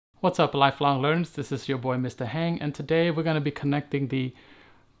What's up, lifelong learners? This is your boy Mr. Heng, and today we're going to be connecting the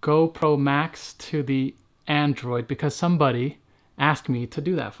GoPro Max to the Android because somebody asked me to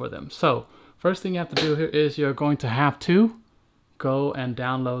do that for them. So first thing you have to do here is you're going to have to go and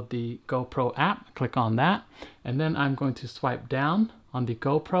download the GoPro app. Click on that, and then I'm going to swipe down on the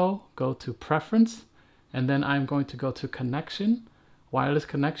GoPro, go to Preference, and then I'm going to go to Connection, Wireless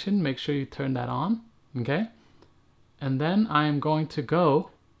Connection. Make sure you turn that on, okay? And then I'm going to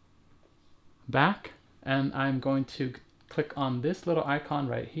go back and I'm going to click on this little icon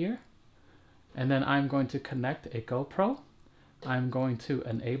right here, and then I'm going to connect a GoPro. I'm going to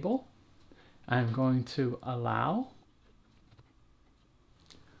enable, I'm going to allow.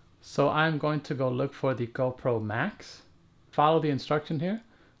 So I'm going to go look for the GoPro Max. Follow the instruction here,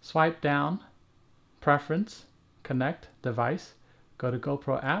 swipe down, Preference, Connect Device, go to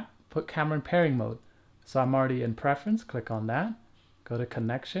GoPro app, put camera in pairing mode. So I'm already in Preference, click on that, go to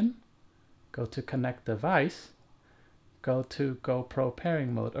Connection, go to Connect Device, go to GoPro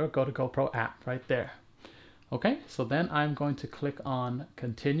pairing mode, or go to GoPro app right there. Okay, so then I'm going to click on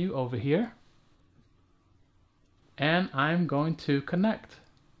Continue over here, and I'm going to connect.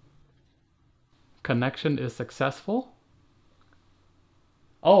 Connection is successful.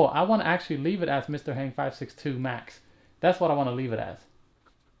 Oh, I want to actually leave it as Mr. Heng 562 Max. That's what I want to leave it as.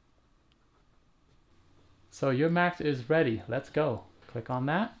 So your Max is ready. Let's go. Click on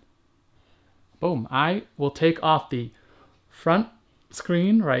that. Boom. I will take off the front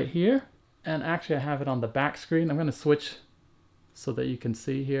screen right here, and actually I have it on the back screen. I'm going to switch so that you can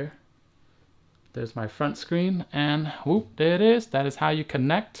see here. There's my front screen, and whoop, there it is. That is how you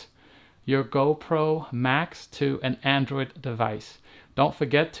connect your GoPro Max to an Android device. Don't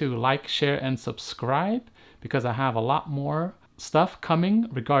forget to like, share, and subscribe, because I have a lot more stuff coming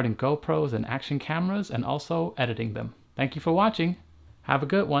regarding GoPros and action cameras, and also editing them. Thank you for watching. Have a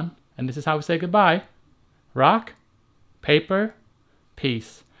good one. And this is how we say goodbye. Rock, paper,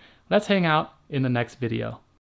 peace. Let's hang out in the next video.